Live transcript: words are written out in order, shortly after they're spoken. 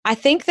I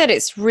think that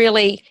it's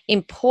really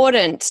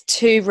important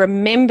to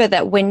remember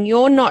that when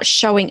you're not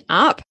showing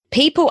up,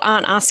 people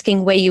aren't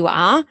asking where you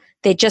are.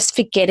 They're just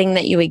forgetting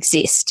that you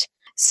exist.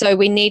 So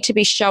we need to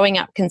be showing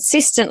up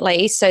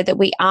consistently so that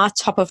we are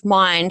top of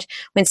mind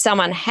when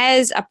someone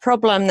has a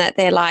problem that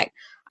they're like,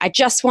 I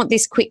just want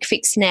this quick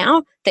fix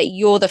now, that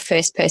you're the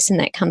first person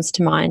that comes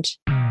to mind.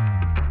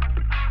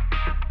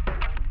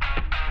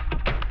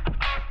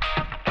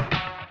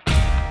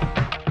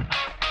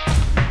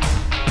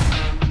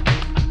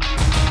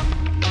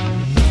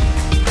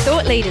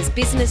 Thought Leaders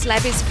Business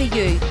Lab is for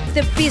you,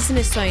 the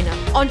business owner,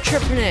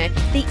 entrepreneur,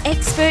 the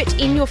expert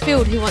in your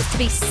field who wants to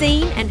be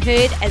seen and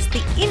heard as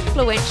the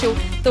influential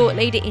thought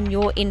leader in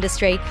your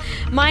industry.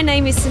 My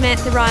name is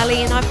Samantha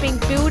Riley and I've been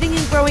building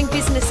and growing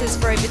businesses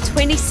for over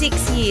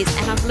 26 years,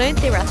 and I've learned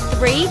there are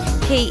 3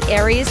 key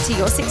areas to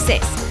your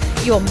success: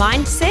 your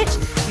mindset,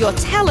 your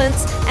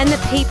talents, and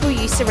the people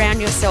you surround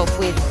yourself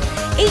with.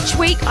 Each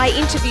week, I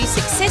interview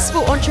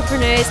successful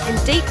entrepreneurs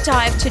and deep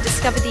dive to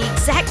discover the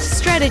exact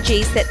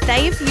strategies that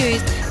they have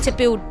used to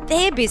build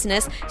their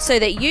business so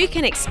that you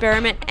can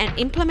experiment and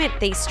implement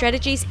these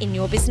strategies in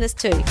your business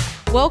too.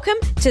 Welcome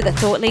to the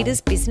Thought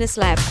Leaders Business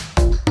Lab.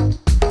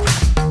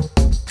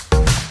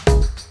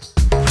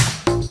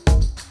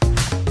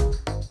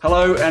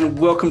 Hello and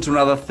welcome to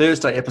another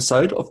Thursday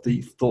episode of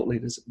the Thought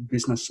Leaders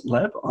Business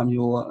Lab. I'm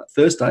your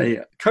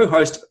Thursday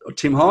co-host,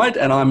 Tim Hyde,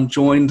 and I'm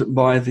joined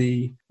by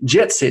the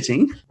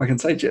jet-setting, I can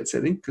say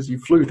jet-setting because you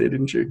flew there,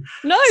 didn't you?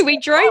 No, we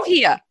drove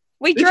here.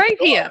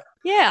 Here.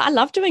 Yeah, I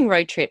love doing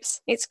road trips.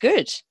 It's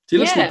good. Do you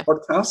listen to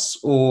podcasts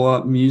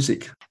or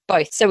music?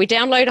 Both. So we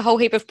download a whole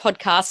heap of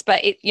podcasts,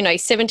 but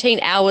 17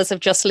 hours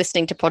of just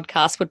listening to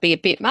podcasts would be a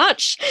bit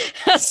much.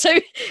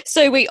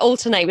 So we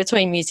alternate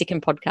between music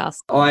and podcasts.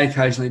 I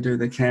occasionally do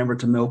the Canberra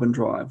to Melbourne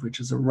drive,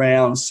 which is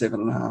around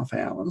 7.5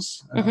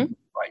 hours.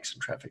 Breaks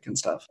and traffic and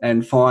stuff,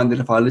 and find that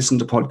if I listen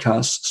to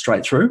podcasts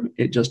straight through,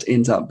 it just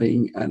ends up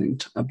being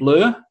a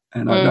blur.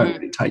 And I don't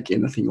really take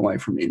anything away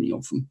from any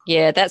of them.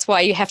 Yeah, that's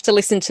why you have to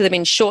listen to them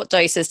in short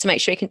doses to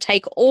make sure you can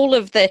take all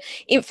of the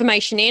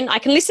information in. I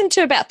can listen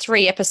to about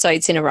 3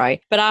 episodes in a row,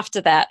 but after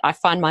that, I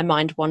find my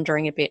mind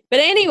wandering a bit. But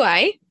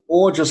anyway.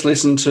 Or just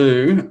listen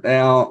to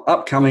our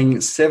upcoming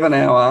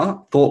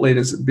 7-hour Thought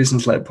Leaders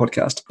Business Lab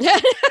podcast.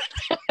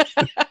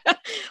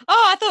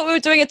 Oh, I thought we were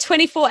doing a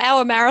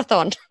 24-hour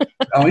marathon.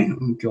 Are we?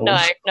 Oh, God.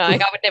 No, I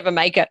would never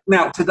make it.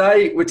 Now,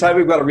 today we've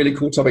got a really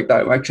cool topic,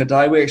 though.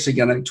 Today we're actually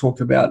going to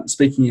talk about,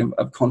 speaking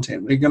of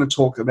content, we're going to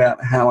talk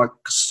about how a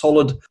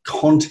solid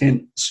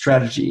content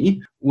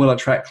strategy will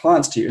attract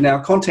clients to you. Now,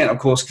 content, of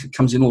course,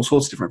 comes in all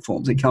sorts of different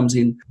forms. It comes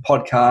in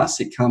podcasts,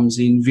 it comes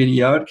in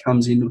video, it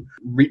comes in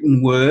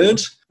written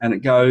word, and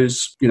it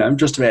goes,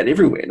 just about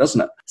everywhere,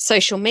 doesn't it?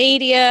 Social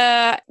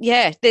media.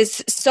 Yeah,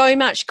 there's so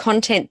much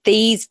content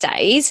these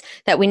days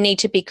that we need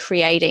to be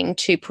creating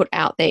to put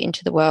out there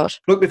into the world.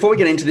 Look, before we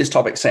get into this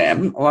topic,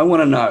 Sam, I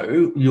want to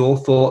know your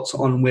thoughts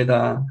on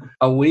whether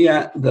are we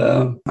at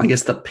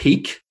the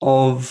peak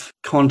of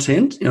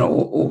content,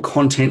 or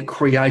content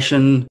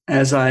creation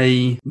as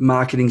a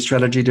marketing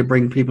strategy to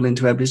bring people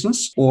into our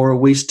business, or are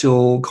we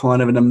still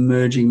kind of an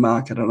emerging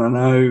market? And I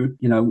know,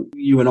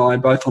 you and I are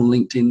both on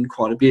LinkedIn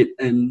quite a bit,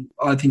 and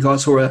I think I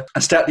saw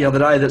a stat the other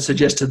day that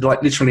suggested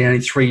literally only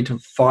 3 to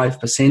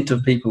 5%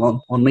 of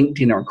people on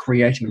LinkedIn are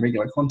creating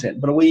regular content.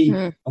 But are we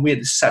at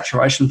the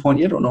saturation point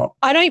yet or not?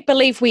 I don't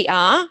believe we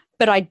are,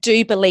 but I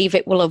do believe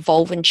it will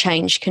evolve and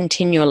change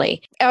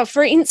continually.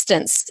 For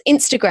instance,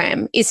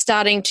 Instagram is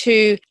starting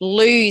to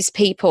lose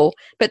people,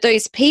 but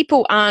those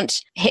people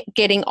aren't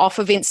getting off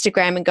of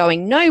Instagram and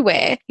going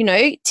nowhere.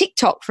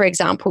 TikTok, for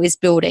example, is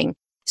building.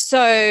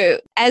 So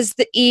as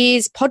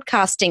is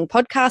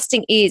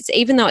podcasting is,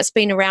 even though it's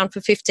been around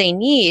for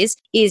 15 years,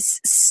 is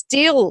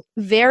still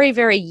very,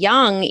 very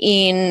young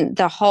in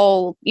the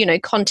whole,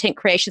 content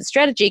creation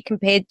strategy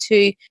compared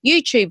to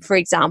YouTube, for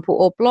example,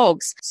 or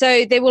blogs.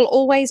 So there will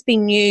always be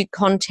new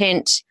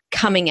content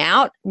coming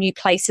out, new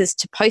places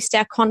to post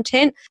our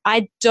content.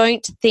 I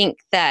don't think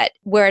that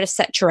we're at a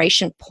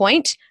saturation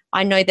point.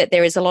 I know that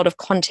there is a lot of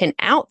content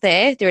out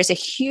there. There is a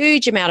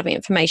huge amount of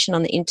information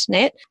on the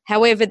internet.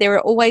 However, there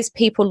are always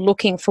people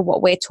looking for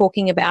what we're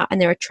talking about, and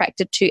they're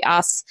attracted to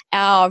us,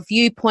 our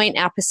viewpoint,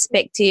 our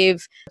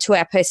perspective, to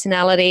our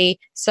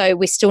personality. So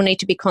we still need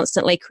to be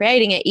constantly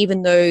creating it,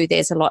 even though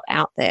there's a lot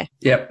out there.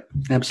 Yep,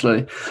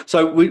 absolutely.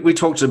 So we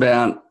talked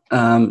about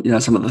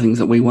some of the things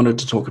that we wanted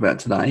to talk about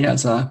today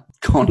as a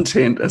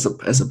content, as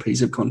a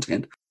piece of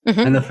content. Mm-hmm.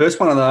 And the first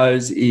one of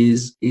those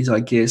is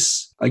I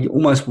guess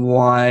almost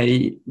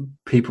why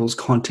people's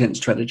content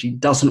strategy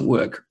doesn't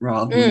work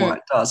rather than why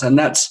it does. And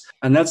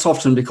that's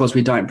often because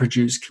we don't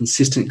produce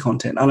consistent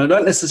content. And I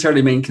don't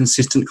necessarily mean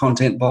consistent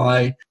content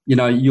by,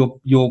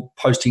 you're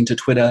posting to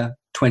Twitter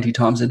 20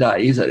 times a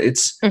day, is it?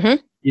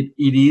 It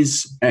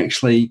is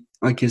actually,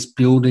 I guess,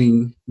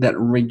 building that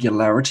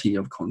regularity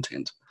of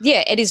content.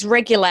 Yeah, it is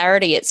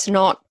regularity. It's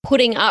not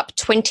putting up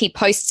 20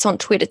 posts on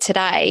Twitter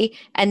today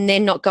and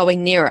then not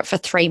going near it for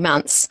 3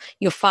 months.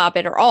 You're far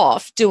better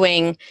off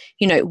doing,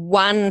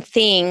 one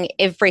thing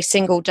every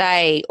single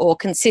day, or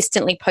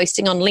consistently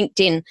posting on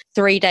LinkedIn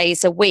 3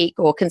 days a week,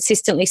 or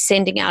consistently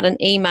sending out an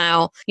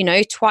email,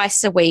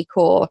 twice a week,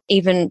 or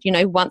even,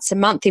 once a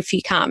month if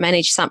you can't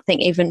manage something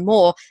even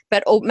more,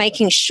 but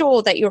making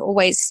sure that you're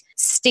always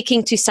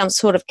sticking to some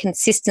sort of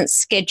consistent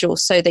schedule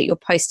so that you're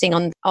posting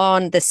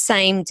on the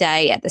same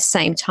day at the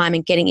same time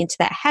and getting into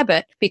that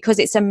habit, because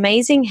it's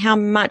amazing how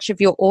much of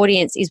your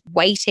audience is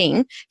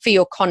waiting for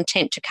your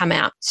content to come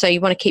out. So you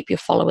want to keep your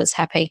followers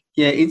happy.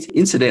 Yeah,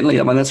 incidentally,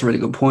 I mean, that's a really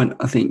good point,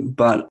 I think,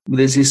 but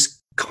there's this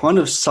kind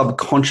of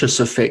subconscious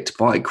effect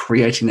by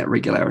creating that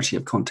regularity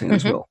of content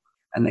as well,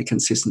 and that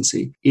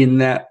consistency, in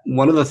that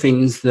one of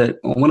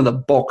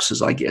the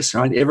boxes, I guess,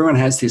 right? Everyone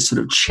has this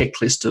sort of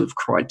checklist of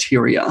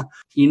criteria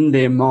in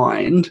their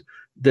mind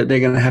that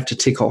they're going to have to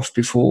tick off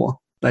before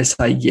they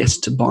say yes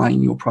to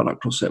buying your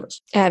product or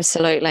service.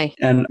 Absolutely.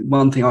 And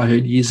one thing I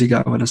heard years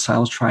ago in a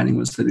sales training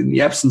was that in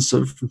the absence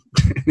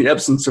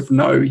of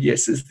no,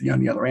 yes is the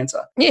only other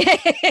answer. Yeah.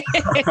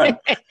 Right?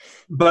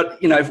 But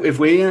if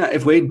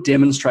we're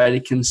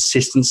demonstrating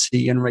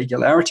consistency and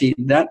regularity,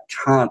 that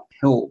can't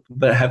help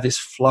but have this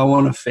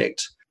flow-on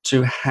effect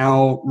to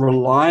how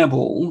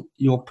reliable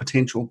your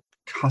potential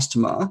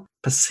customer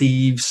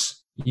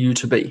perceives you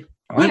to be.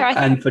 Right? Yeah,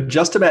 and for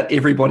just about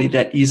everybody,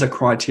 that is a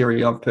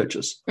criteria of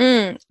purchase.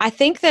 I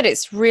think that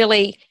it's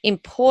really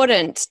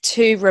important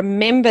to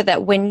remember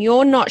that when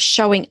you're not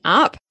showing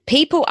up,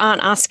 people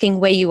aren't asking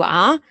where you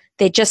are.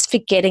 They're just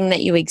forgetting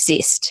that you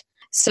exist.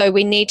 So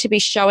we need to be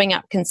showing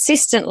up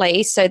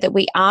consistently so that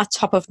we are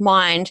top of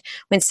mind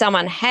when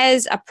someone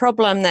has a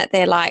problem that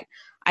they're like,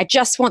 I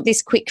just want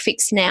this quick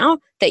fix now,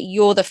 that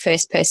you're the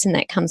first person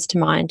that comes to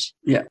mind.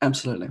 Yeah,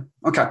 absolutely.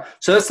 Okay,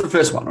 so that's the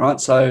first one,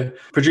 right? So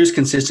produce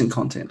consistent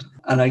content.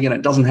 And again,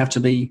 it doesn't have to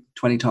be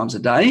 20 times a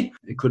day.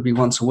 It could be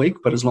once a week,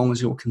 but as long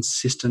as you're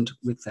consistent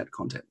with that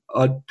content.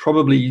 I'd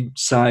probably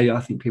say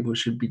I think people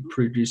should be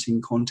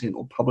producing content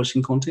or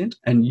publishing content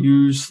and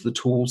use the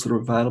tools that are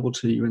available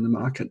to you in the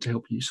market to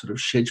help you sort of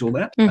schedule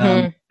that.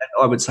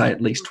 I would say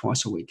at least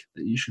twice a week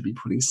that you should be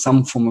putting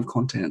some form of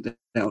content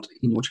out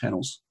in your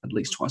channels at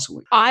least twice a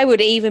week. I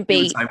would even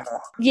be,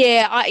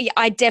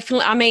 I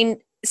definitely,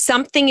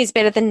 something is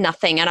better than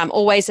nothing. And I'm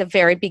always a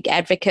very big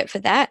advocate for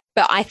that.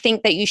 But I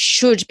think that you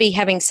should be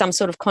having some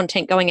sort of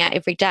content going out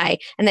every day.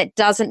 And that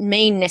doesn't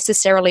mean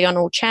necessarily on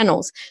all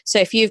channels. So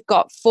if you've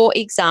got, for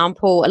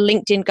example, a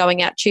LinkedIn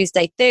going out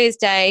Tuesday,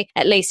 Thursday,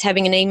 at least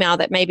having an email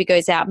that maybe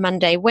goes out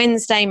Monday,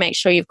 Wednesday, make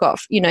sure you've got,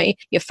 your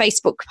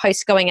Facebook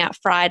post going out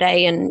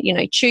Friday and,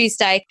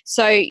 Tuesday.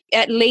 So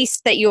at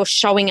least that you're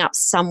showing up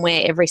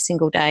somewhere every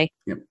single day.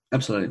 Yep.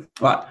 Absolutely.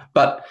 Right.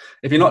 But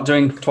if you're not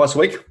doing twice a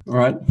week, all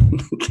right,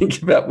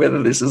 think about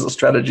whether this is a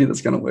strategy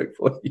that's going to work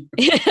for you.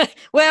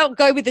 Well,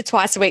 go with the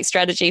twice a week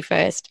strategy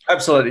first.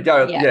 Absolutely.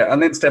 Go. Yeah.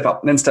 And then step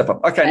up.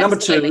 Okay. Absolutely. Number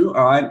 2,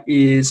 all right,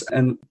 is,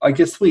 and I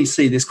guess we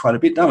see this quite a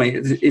bit, don't we?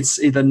 It's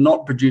either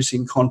not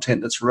producing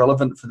content that's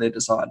relevant for their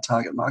desired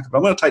target market. But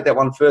I'm going to take that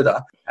one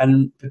further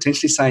and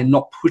potentially say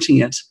not putting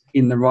it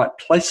in the right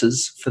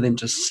places for them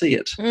to see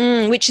it.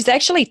 Which is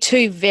actually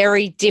 2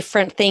 very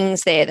different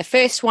things there. The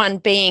first one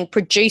being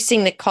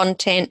producing the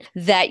content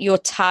that your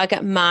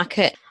target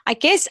market, I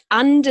guess,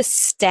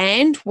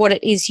 understand what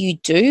it is you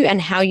do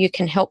and how you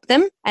can help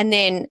them. And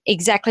then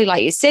exactly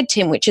like you said,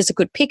 Tim, which is a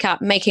good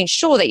pickup, making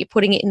sure that you're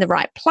putting it in the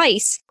right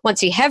place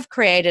once you have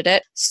created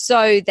it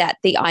so that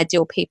the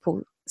ideal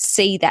people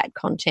see that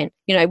content.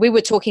 We were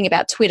talking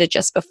about Twitter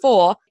just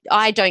before.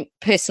 I don't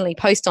personally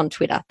post on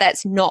Twitter.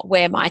 That's not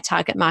where my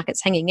target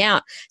market's hanging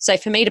out. So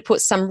for me to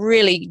put some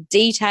really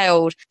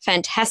detailed,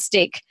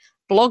 fantastic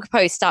blog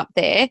post up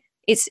there,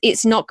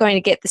 it's not going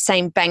to get the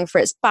same bang for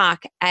its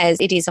buck as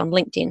it is on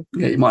LinkedIn.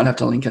 Yeah, you might have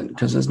to link it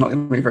because it's not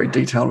going to be very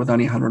detailed with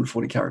only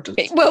 140 characters.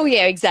 Well,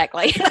 yeah,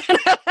 exactly.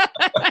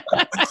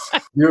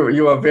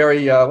 You are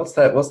very what's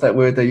that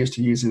word they used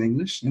to use in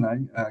English?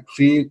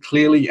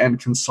 Clearly and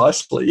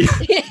concisely.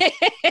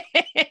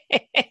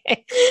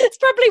 It's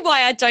probably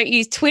why I don't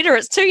use Twitter.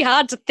 It's too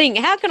hard to think.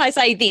 How can I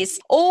say this?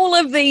 All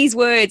of these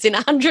words in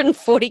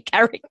 140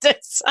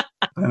 characters. I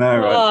know,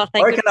 right?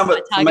 I reckon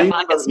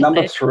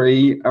number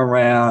 3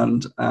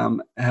 around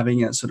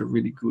having a sort of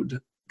really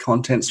good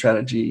content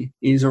strategy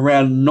is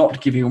around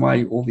not giving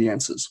away all the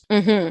answers.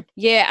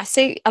 Yeah, I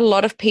see a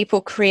lot of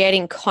people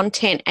creating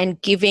content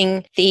and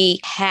giving the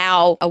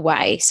how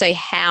away. So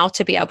how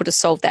to be able to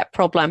solve that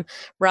problem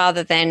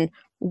rather than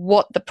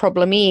what the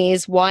problem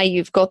is, why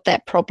you've got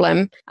that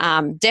problem.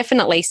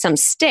 Definitely some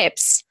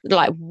steps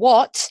like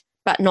what,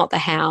 but not the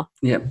how.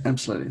 Yeah,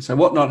 absolutely. So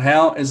what, not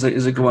how is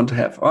a good one to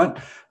have. All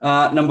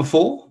right. Number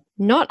 4.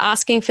 Not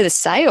asking for the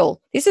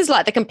sale. This is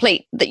like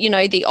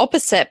the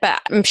opposite,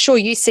 but I'm sure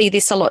you see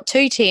this a lot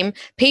too, Tim.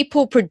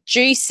 People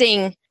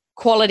producing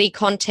quality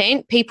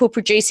content, people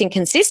producing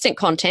consistent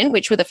content,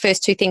 which were the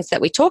first 2 things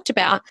that we talked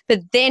about, but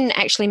then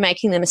actually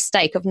making the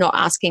mistake of not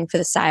asking for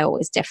the sale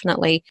is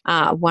definitely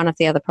one of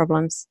the other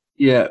problems.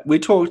 Yeah, we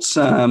talked,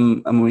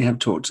 and we have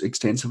talked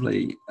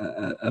extensively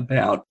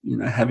about,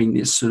 having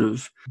this sort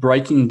of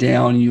breaking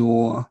down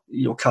your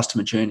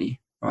customer journey,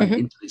 right,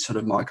 into these sort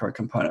of micro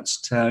components.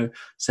 So,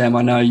 Sam,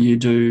 I know you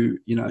do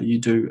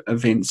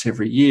events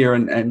every year,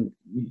 and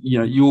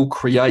you'll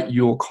create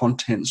your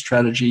content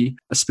strategy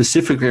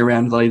specifically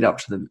around the lead up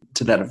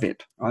to that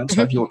event, right?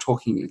 So if you're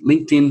talking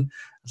LinkedIn,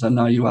 as I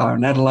know you are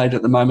in Adelaide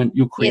at the moment,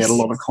 you'll create a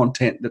lot of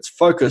content that's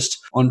focused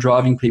on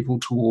driving people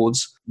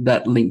towards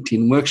that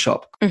LinkedIn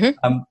workshop.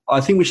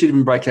 I think we should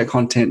even break our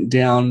content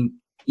down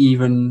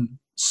even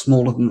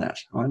smaller than that,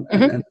 right?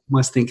 And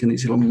almost think in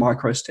these little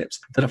micro steps,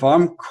 that if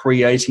I'm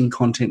creating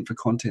content for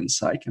content's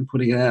sake and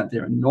putting it out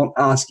there and not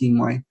asking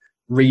my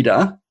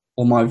reader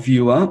or my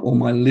viewer or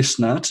my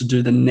listener to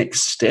do the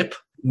next step,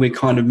 we're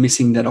kind of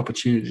missing that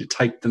opportunity to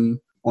take them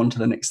onto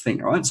the next thing,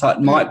 right? So it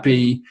might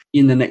be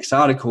in the next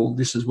article,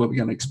 this is where we're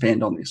going to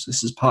expand on this.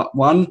 This is part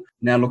 1.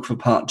 Now look for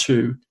part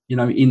 2.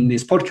 In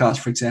this podcast,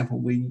 for example,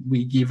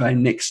 we give a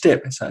next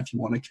step. So if you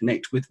want to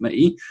connect with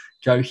me,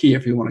 go here.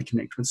 If you want to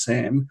connect with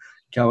Sam,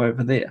 go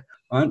over there,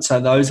 right? So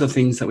those are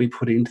things that we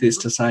put into this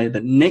to say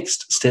the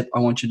next step I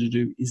want you to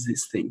do is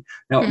this thing.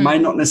 Now, it may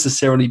not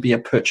necessarily be a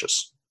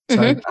purchase.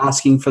 So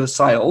asking for the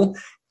sale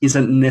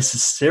isn't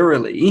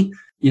necessarily,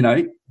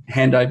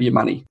 hand over your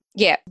money.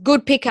 Yeah,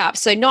 good pickup.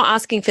 So not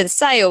asking for the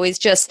sale is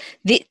just,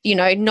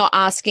 not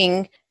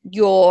asking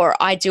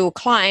your ideal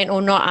client or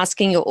not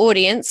asking your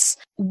audience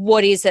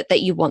what is it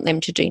that you want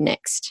them to do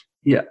next.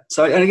 Yeah.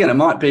 So, and again, it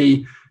might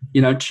be,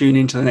 tune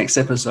into the next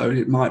episode.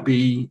 It might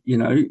be,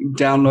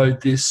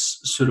 download this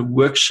sort of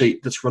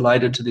worksheet that's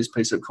related to this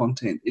piece of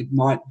content. It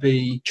might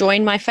be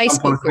join my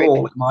Facebook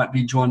group. It might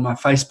be join my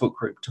Facebook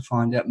group to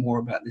find out more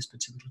about this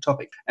particular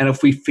topic. And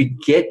if we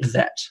forget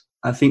that,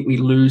 I think we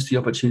lose the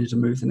opportunity to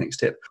move the next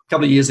step. A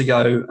couple of years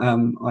ago,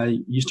 I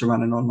used to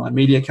run an online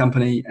media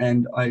company,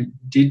 and I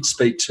did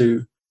speak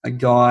to a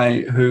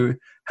guy who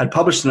had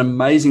published an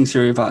amazing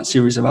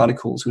series of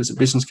articles, who was a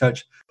business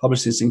coach,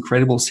 published this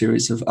incredible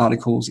series of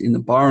articles in the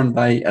Byron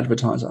Bay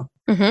Advertiser.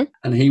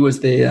 And he was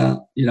their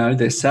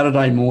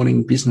Saturday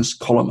morning business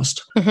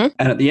columnist. And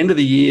at the end of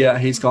the year,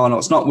 he's gone,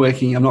 it's not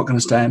working. I'm not going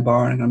to stay in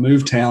Byron. I'm going to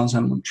move towns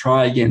and I'm going to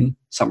try again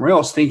somewhere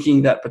else,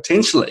 thinking that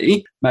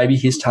potentially maybe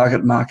his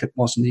target market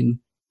wasn't in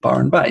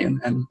Byron Bay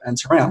and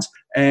surrounds.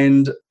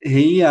 And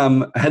he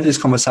had this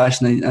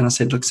conversation, and I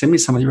said, look, send me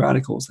some of your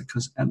articles,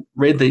 and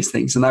read these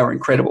things, and they were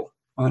incredible.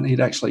 And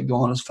he'd actually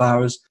gone as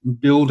far as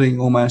building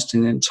almost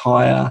an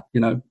entire,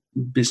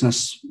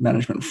 business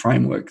management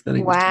framework that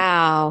he was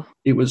doing.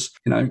 It was,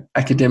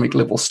 academic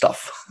level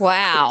stuff.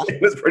 Wow.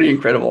 It was pretty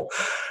incredible.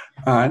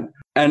 All right.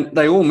 And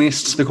they all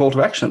missed the call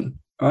to action.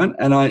 Right.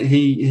 And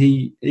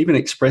he even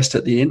expressed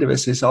at the end of it,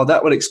 says,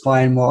 that would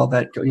explain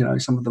why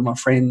some of my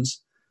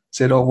friends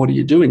said, what are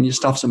you doing? Your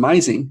stuff's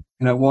amazing.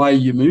 Why are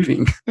you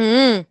moving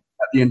at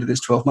the end of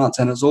this 12 months?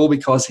 And it's all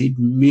because he'd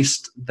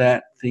missed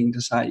that thing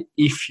to say,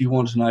 if you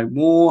want to know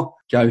more,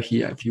 go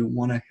here. If you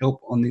want to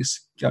help on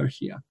this, go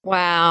here.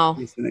 Wow.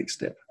 Here's the next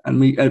step. And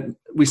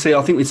we see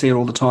it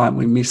all the time.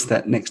 We miss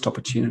that next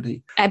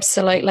opportunity.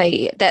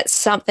 Absolutely. That's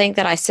something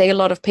that I see a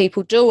lot of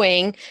people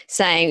doing,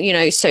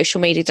 saying, social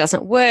media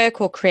doesn't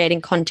work or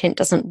creating content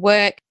doesn't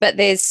work. But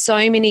there's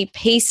so many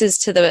pieces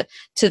to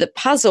the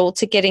puzzle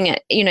to getting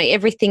it,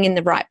 everything in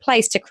the right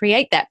place to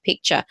create that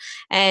picture.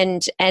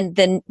 And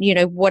then,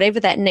 whatever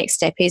that next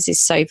step is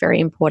so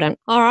very important.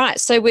 All right.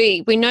 So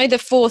we know the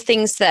 4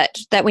 things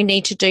that we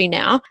need to do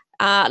now.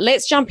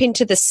 Let's jump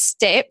into the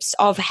steps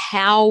of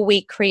how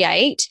we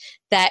create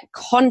that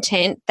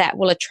content that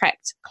will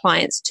attract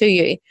clients to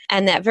you.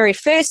 And that very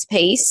first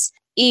piece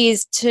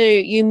is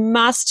you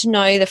must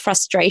know the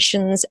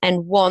frustrations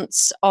and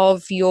wants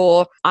of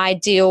your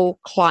ideal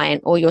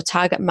client or your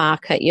target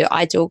market, your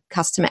ideal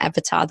customer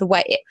avatar,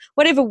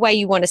 whatever way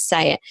you want to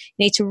say it.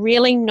 You need to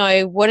really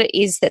know what it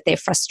is that they're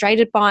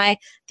frustrated by,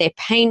 their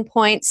pain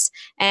points,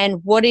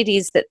 and what it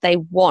is that they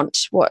want.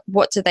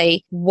 What do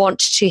they want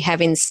to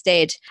have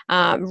instead?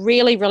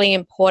 Really, really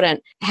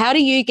important. How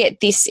do you get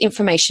this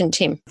information,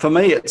 Tim? For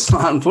me,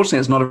 unfortunately,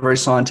 it's not a very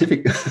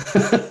scientific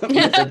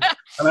method.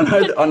 And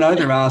I know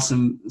there are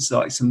some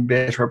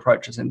better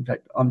approaches. In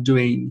fact, I'm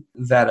doing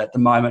that at the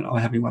moment. I'm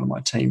having one of my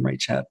team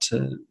reach out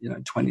to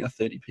 20 or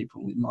 30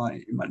 people in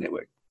my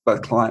network,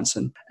 both clients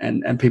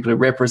and people who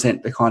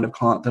represent the kind of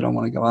client that I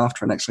want to go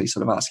after, and actually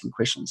sort of asking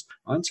questions.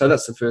 Right? So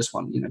that's the first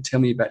one.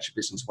 Tell me about your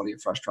business. What are your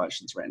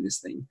frustrations around this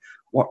thing?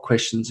 What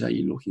questions are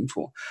you looking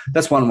for?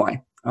 That's one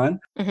way. Right?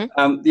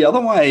 The other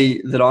way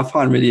that I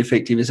find really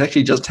effective is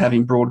actually just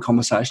having broad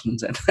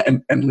conversations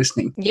and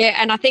listening. Yeah,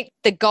 and I think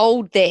the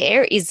gold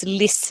there is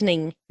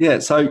listening. Yeah,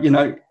 so,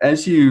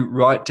 as you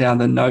write down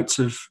the notes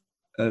of,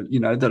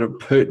 that are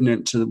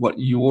pertinent to what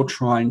you're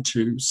trying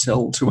to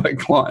sell to a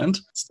client,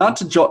 start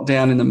to jot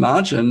down in the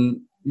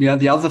margin,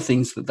 the other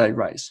things that they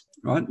raise,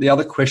 right? The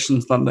other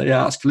questions that they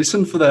ask.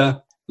 Listen for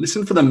the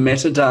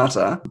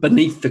metadata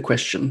beneath the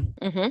question.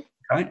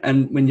 Okay?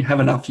 And when you have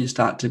enough, you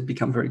start to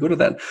become very good at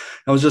that.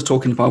 I was just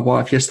talking to my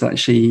wife yesterday.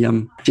 She's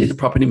a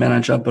property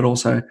manager, but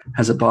also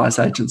has a buyer's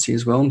agency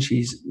as well. And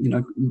she's,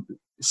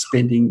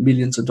 spending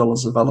millions of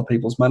dollars of other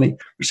people's money,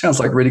 which sounds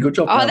like a really good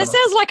job. Oh, that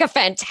sounds like a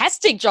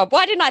fantastic job.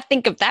 Why didn't I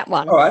think of that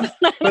one? All right.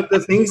 But the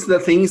things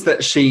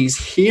that she's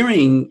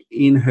hearing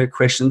in her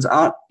questions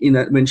aren't,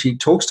 when she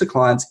talks to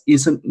clients,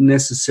 isn't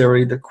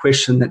necessarily the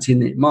question that's in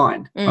their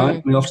mind,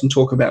 right? We often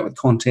talk about with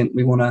content,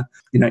 we want to,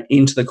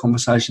 enter the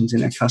conversations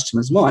in our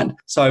customer's mind.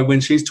 So when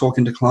she's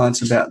talking to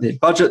clients about their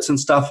budgets and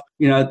stuff,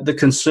 the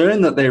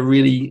concern that they're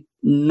really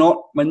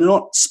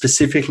not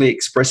specifically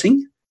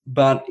expressing,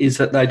 but is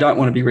that they don't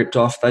want to be ripped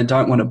off. They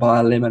don't want to buy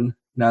a lemon.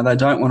 They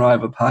don't want to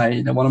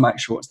overpay. They want to make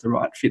sure it's the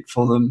right fit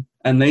for them.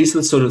 And these are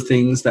the sort of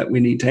things that we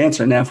need to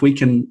answer. Now, if we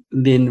can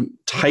then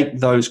take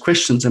those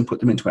questions and put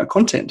them into our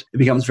content, it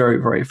becomes very,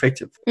 very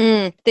effective.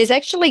 There's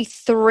actually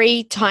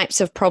 3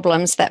 types of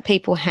problems that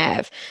people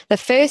have. The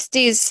first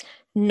is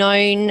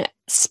known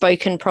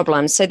spoken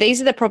problems. So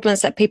these are the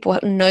problems that people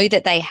know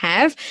that they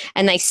have,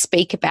 and they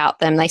speak about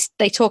them.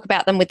 They talk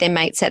about them with their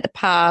mates at the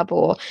pub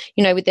or,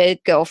 with their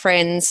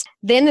girlfriends.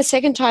 Then the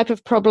second type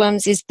of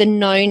problems is the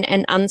known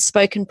and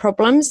unspoken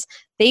problems.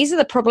 These are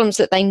the problems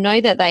that they know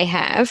that they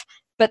have,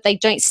 but they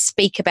don't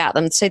speak about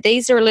them. So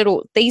these are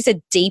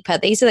deeper.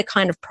 These are the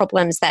kind of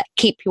problems that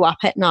keep you up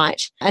at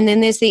night. And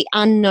then there's the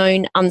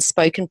unknown,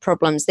 unspoken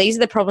problems. These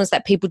are the problems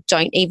that people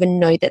don't even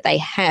know that they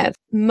have.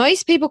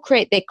 Most people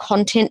create their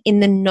content in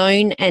the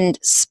known and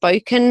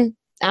spoken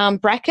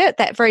bracket,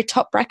 that very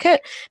top bracket.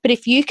 But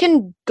if you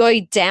can go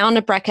down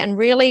a bracket and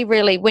really,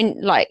 really, when,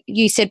 like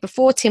you said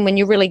before, Tim, when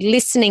you're really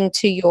listening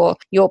to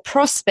your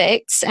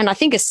prospects, and I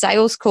think a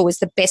sales call is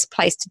the best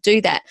place to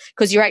do that,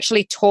 because you're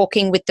actually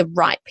talking with the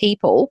right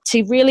people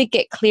to really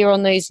get clear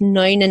on those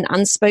known and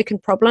unspoken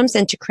problems,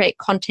 and to create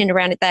content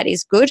around it that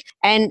is good.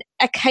 And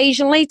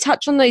occasionally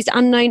touch on those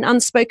unknown,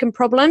 unspoken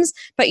problems,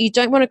 but you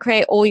don't want to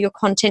create all your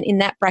content in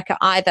that bracket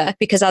either,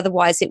 because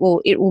otherwise it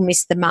will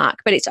miss the mark.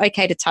 But it's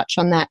okay to touch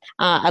on that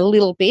a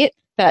little bit,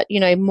 but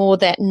more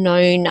that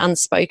known,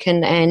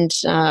 unspoken, and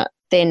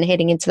then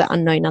heading into the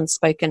unknown,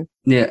 unspoken.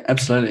 Yeah,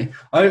 absolutely.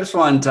 I just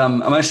find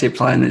I'm actually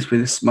playing this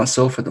with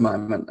myself at the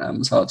moment,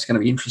 so it's going to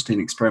be an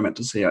interesting experiment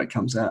to see how it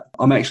comes out.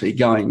 I'm actually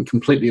going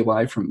completely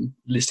away from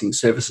listing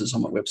services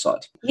on my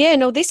website. Yeah,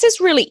 no, this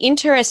is really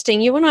interesting.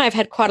 You and I have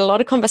had quite a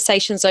lot of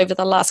conversations over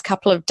the last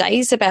couple of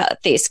days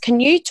about this. Can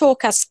you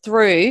talk us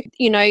through,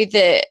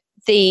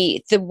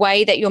 the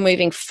way that you're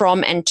moving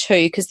from and to,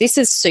 because this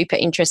is super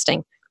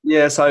interesting.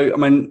 Yeah, so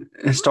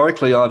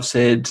historically I've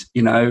said,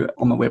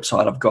 on my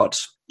website I've got,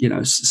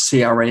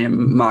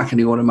 CRM,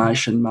 marketing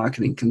automation,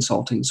 marketing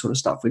consulting sort of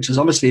stuff, which is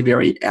obviously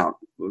very,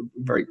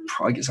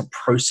 I guess, a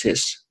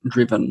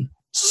process-driven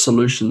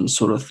solution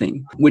sort of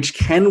thing, which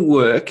can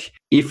work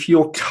if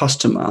your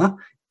customer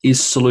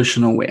is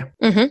solution aware.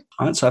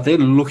 Right? So if they're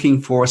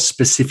looking for a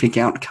specific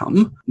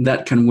outcome,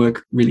 that can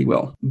work really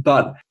well.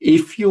 But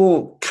if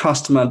your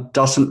customer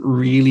doesn't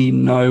really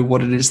know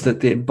what it is that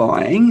they're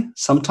buying,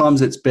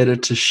 sometimes it's better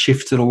to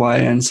shift it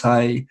away and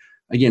say,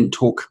 again,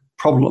 talk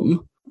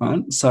problem.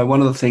 Right. So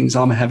one of the things,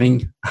 I'm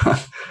having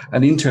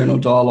an internal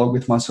dialogue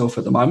with myself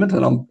at the moment,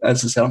 and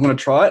as I said, I'm going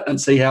to try it and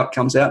see how it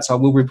comes out. So I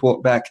will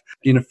report back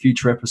in a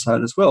future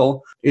episode as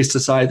well, is to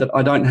say that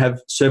I don't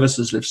have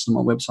services listed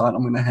on my website.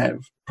 I'm going to have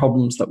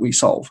problems that we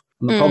solve.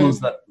 And the problems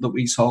that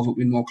we solve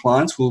with more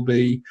clients will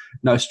be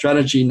no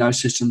strategy, no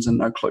systems, and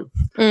no clue.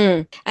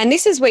 And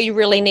this is where you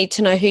really need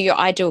to know who your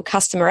ideal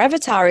customer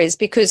avatar is,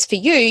 because for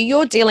you,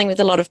 you're dealing with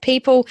a lot of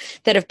people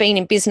that have been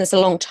in business a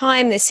long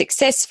time. They're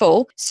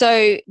successful.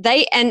 So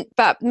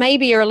but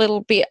maybe you're a little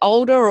bit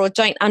older or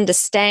don't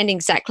understand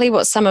exactly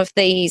what some of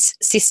these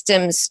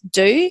systems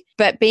do,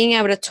 but being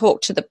able to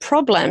talk to the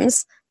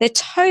problems, they're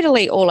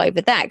totally all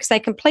over that because they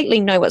completely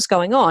know what's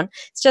going on.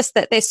 It's just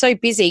that they're so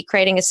busy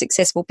creating a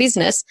successful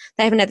business,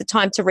 they haven't had the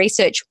time to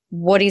research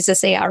what is a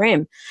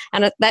CRM.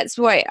 And that's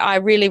why I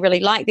really,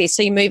 really like this.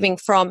 So you're moving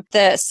from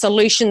the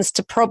solutions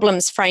to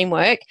problems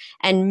framework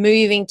and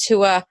moving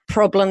to a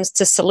problems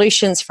to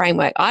solutions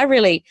framework. I'm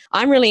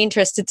really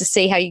interested to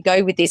see how you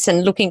go with this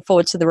and looking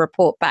forward to the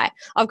report back.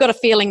 I've got a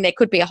feeling there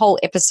could be a whole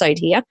episode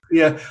here.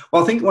 Yeah.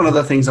 Well, I think one of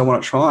the things I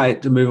want to try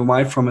to move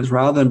away from is,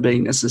 rather than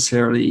being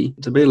necessarily,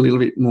 to be a little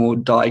bit more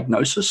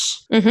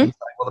diagnosis. Say,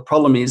 well, the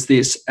problem is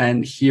this,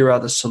 and here are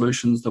the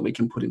solutions that we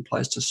can put in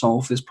place to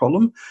solve this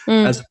problem,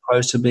 as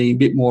opposed to being a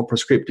bit more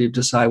prescriptive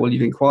to say, well,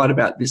 you've inquired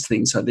about this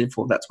thing, so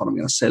therefore that's what I'm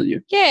going to sell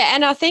you. Yeah,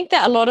 and I think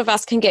that a lot of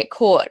us can get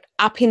caught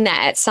up in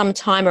that at some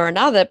time or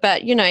another.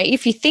 But,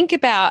 if you think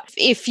about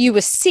if you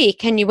were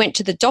sick and you went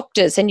to the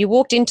doctors and you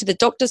walked into the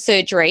doctor's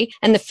surgery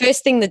and the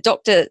first thing the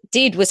doctor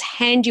did was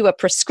hand you a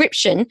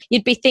prescription,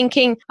 you'd be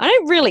thinking, I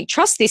don't really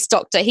trust this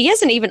doctor. He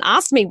hasn't even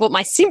asked me what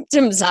my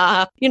symptoms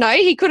are.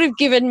 He could have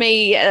given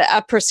me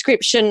a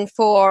prescription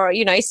for,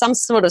 some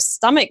sort of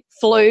stomach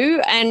flu,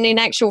 and in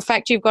actual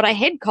fact, you've got a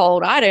head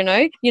cold. I don't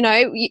know.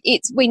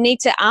 We need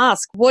to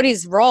ask what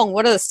is wrong,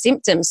 what are the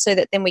symptoms, so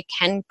that then we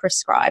can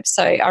prescribe.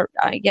 So,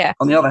 yeah.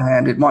 On the other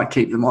hand, it might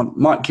keep them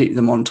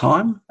on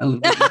time a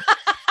little bit.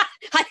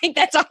 I think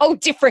that's a whole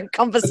different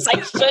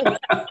conversation.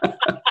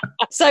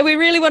 So we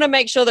really want to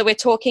make sure that we're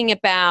talking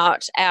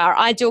about our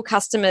ideal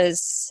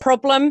customers'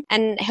 problem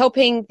and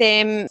helping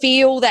them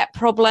feel that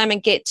problem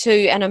and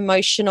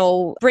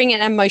bring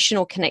an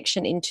emotional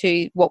connection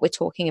into what we're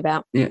talking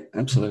about. Yeah,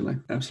 absolutely.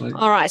 Absolutely.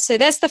 All right. So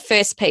that's the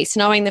first piece,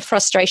 knowing the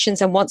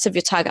frustrations and wants of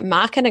your target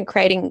market and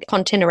creating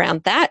content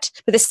around that.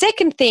 But the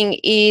second thing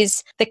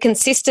is the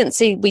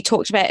consistency we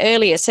talked about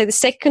earlier. So the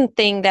second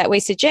thing that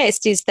we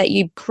suggest is that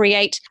you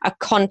create a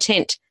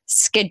content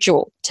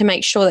schedule to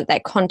make sure that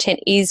that content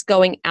is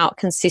going out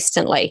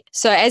consistently.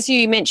 So as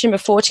you mentioned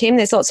before, Tim,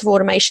 there's lots of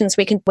automations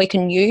we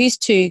can use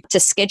to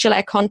schedule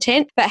our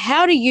content. But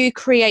how do you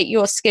create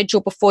your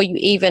schedule before you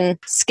even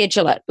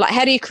schedule it? Like,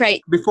 how do you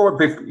create?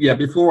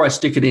 Before I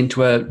stick it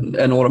into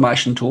an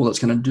automation tool that's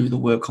going to do the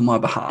work on my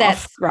behalf.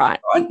 That's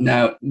right. Right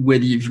now,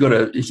 if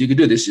you could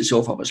do this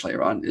yourself, obviously,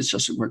 right? It's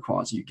just, it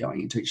requires you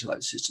going into each of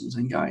those systems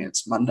and going,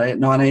 it's Monday at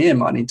 9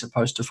 a.m. I need to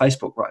post to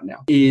Facebook right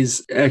now.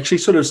 Is actually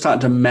sort of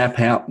starting to map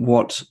out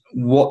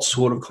what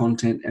sort of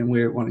content and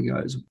where it want to go.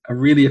 Is a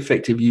really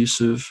effective use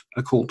of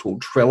a tool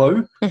called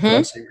Trello.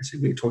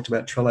 Mm-hmm. We talked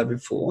about Trello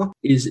before.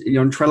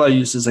 Trello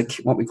uses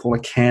what we call a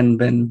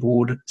Kanban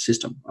board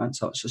system, right?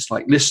 So it's just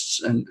like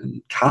lists and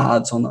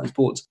cards on those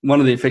boards. One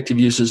of the effective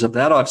uses of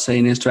that I've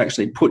seen is to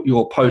actually put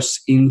your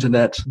posts into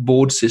that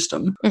board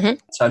system. Mm-hmm.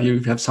 So if you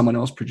have someone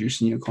else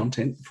producing your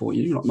content for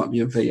you, it might be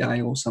a VA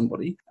or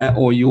somebody,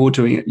 or you're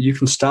doing it, you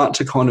can start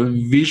to kind of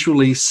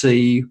visually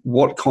see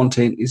what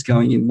content is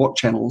going in what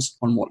channels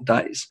on what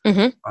days.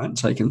 Mm-hmm. Right?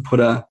 So you can put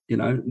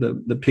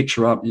the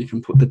picture up, you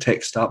can put the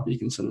text up, you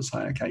can sort of say,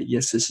 okay,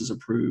 yes, this is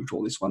approved,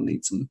 or this one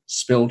needs some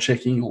spell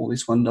checking, or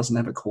this one doesn't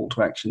have a call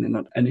to action in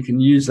it. And you can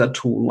use a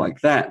tool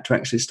like that to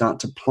actually start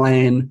to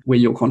plan where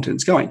your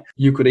content's going.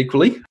 You could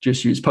equally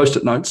just use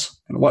Post-it notes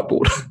and a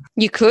whiteboard.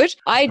 You could.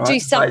 Do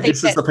something.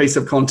 This is the piece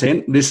of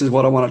content. This is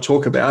what I want to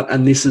talk about,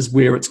 and this is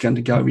where it's going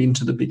to go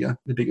into the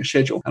bigger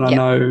schedule. And I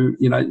know,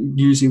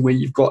 using where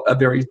you've got a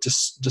very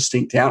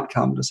distinct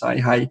outcome to say,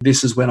 hey,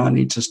 this is when I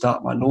need to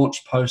start my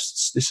launch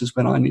posts. This is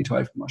when I need to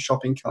open my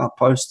shopping cart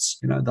posts.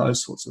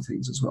 Those sorts of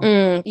things as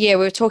well. We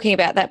were talking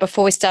about that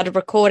before we started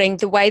recording.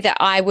 The way that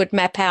I would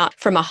map out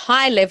from a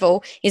high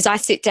level is I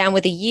sit down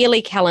with a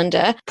yearly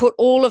calendar, put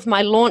all of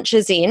my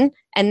launches in,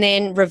 and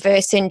then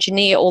reverse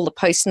engineer all the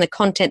posts and the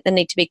content that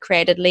need to be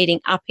created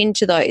leading up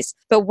into those.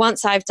 But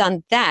once I've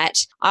done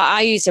that,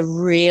 I use a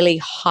really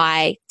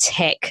high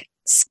tech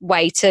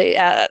way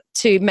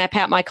to map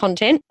out my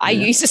content. I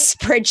use a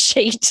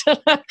spreadsheet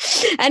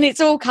and it's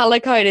all color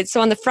coded. So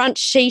on the front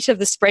sheet of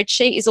the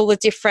spreadsheet is all the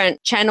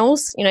different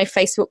channels,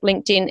 Facebook,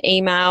 LinkedIn,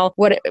 email,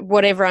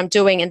 whatever I'm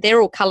doing, and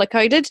they're all color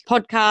coded,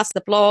 podcast,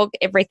 the blog,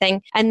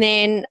 everything. And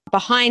then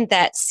behind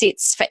that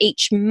sits for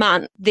each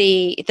month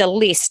the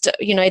list,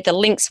 the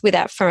links with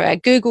that for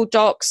Google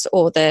Docs,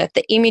 or the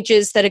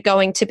images that are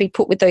going to be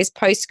put with those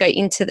posts go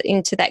into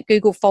that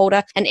Google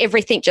folder, and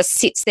everything just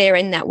sits there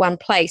in that one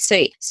place.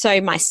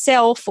 So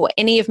myself or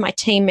any of my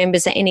team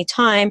members at any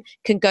time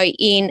can go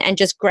in and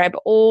just grab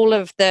all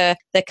of the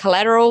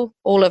collateral,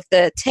 all of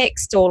the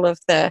text, all of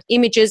the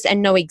images,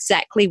 and know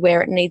exactly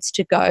where it needs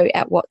to go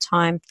at what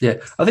time. Yeah,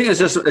 I think it's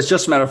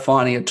just a matter of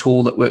finding a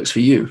tool that works for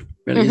you.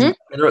 Really, mm-hmm.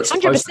 Whether it's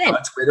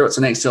 100%. Whether it's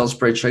an Excel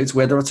spreadsheet,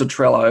 whether it's a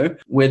Trello,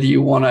 whether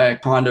you want to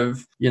kind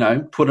of,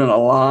 put an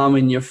alarm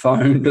in your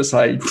phone to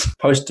say,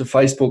 post to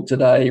Facebook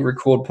today,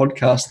 record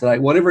podcast today,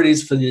 whatever it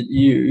is for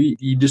you,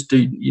 you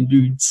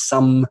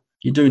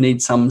do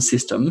need some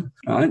system,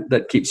 right,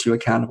 that keeps you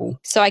accountable.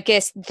 So I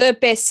guess the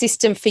best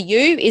system for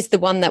you is the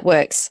one that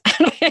works.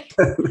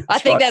 I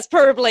think that's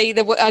probably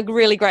a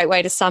really great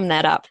way to sum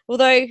that up.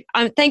 Although,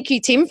 thank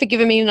you, Tim, for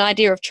giving me an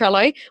idea of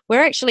Trello.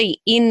 We're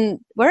actually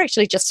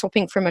just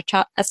swapping from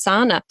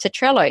Asana to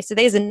Trello. So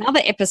there's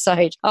another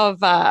episode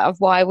of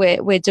why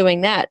we're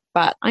doing that.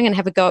 But I'm going to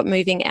have a go at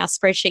moving our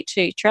spreadsheet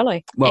to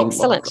Trello. Well,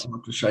 excellent. I'll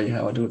have to show you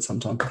how I do it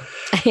sometime.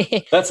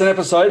 That's an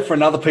episode for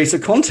another piece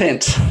of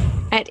content.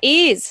 It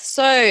is.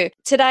 So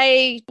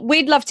today,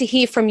 we'd love to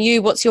hear from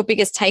you. What's your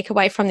biggest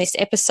takeaway from this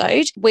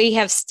episode? We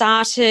have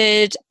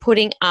started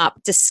putting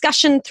up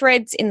discussion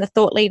threads in the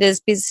Thought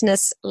Leaders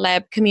Business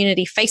Lab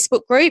community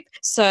Facebook group.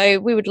 So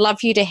we would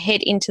love you to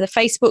head into the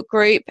Facebook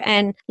group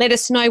and let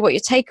us know what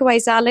your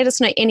takeaways are. Let us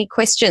know any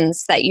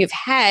questions that you've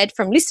had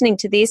from listening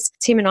to this.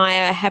 Tim and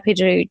I are happy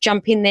to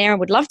jump in there and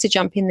would love to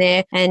jump in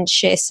there and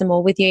share some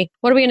more with you.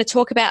 What are we going to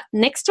talk about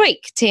next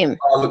week, Tim?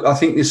 Look, I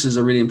think this is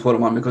a really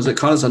important one because it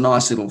kind of is a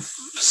nice little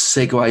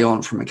segue on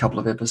from a couple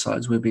of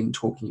episodes we've been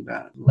talking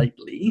about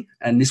lately,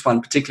 and this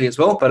one particularly as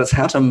well, but it's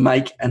how to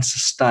make and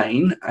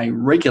sustain a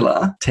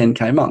regular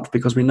 10K month,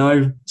 because we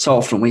know so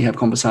often we have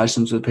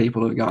conversations with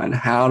people who are going,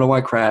 how do I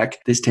crack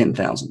this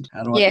 10,000?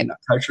 How do I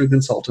coach and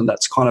consultant?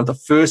 That's kind of the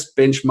first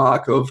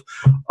benchmark of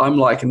I'm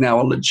like now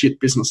a legit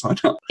business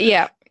owner.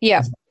 Yeah.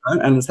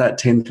 And it's that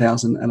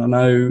 10,000. And I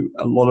know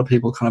a lot of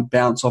people kind of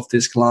bounce off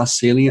this glass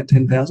ceiling at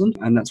 10,000.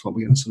 And that's what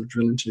we're going to sort of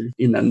drill into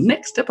in the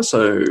next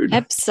episode.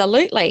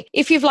 Absolutely.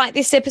 If you've liked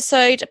this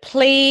episode,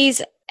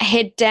 please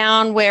head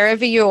down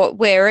wherever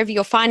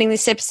you're finding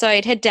this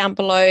episode, head down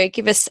below,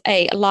 give us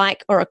a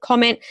like or a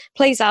comment.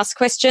 Please ask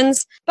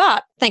questions.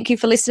 But thank you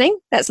for listening.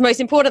 That's the most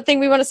important thing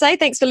we want to say.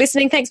 Thanks for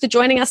listening. Thanks for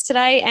joining us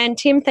today. And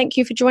Tim, thank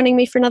you for joining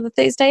me for another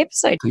Thursday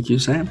episode. Thank you,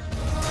 Sam.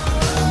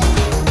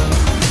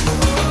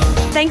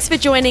 Thanks for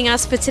joining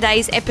us for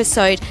today's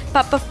episode.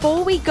 But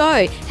before we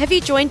go, have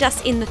you joined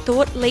us in the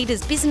Thought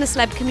Leaders Business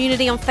Lab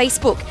community on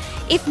Facebook?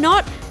 If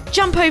not,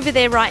 jump over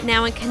there right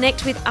now and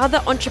connect with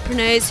other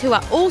entrepreneurs who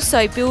are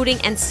also building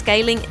and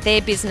scaling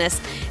their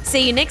business.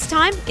 See you next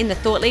time in the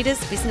Thought Leaders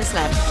Business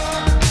Lab.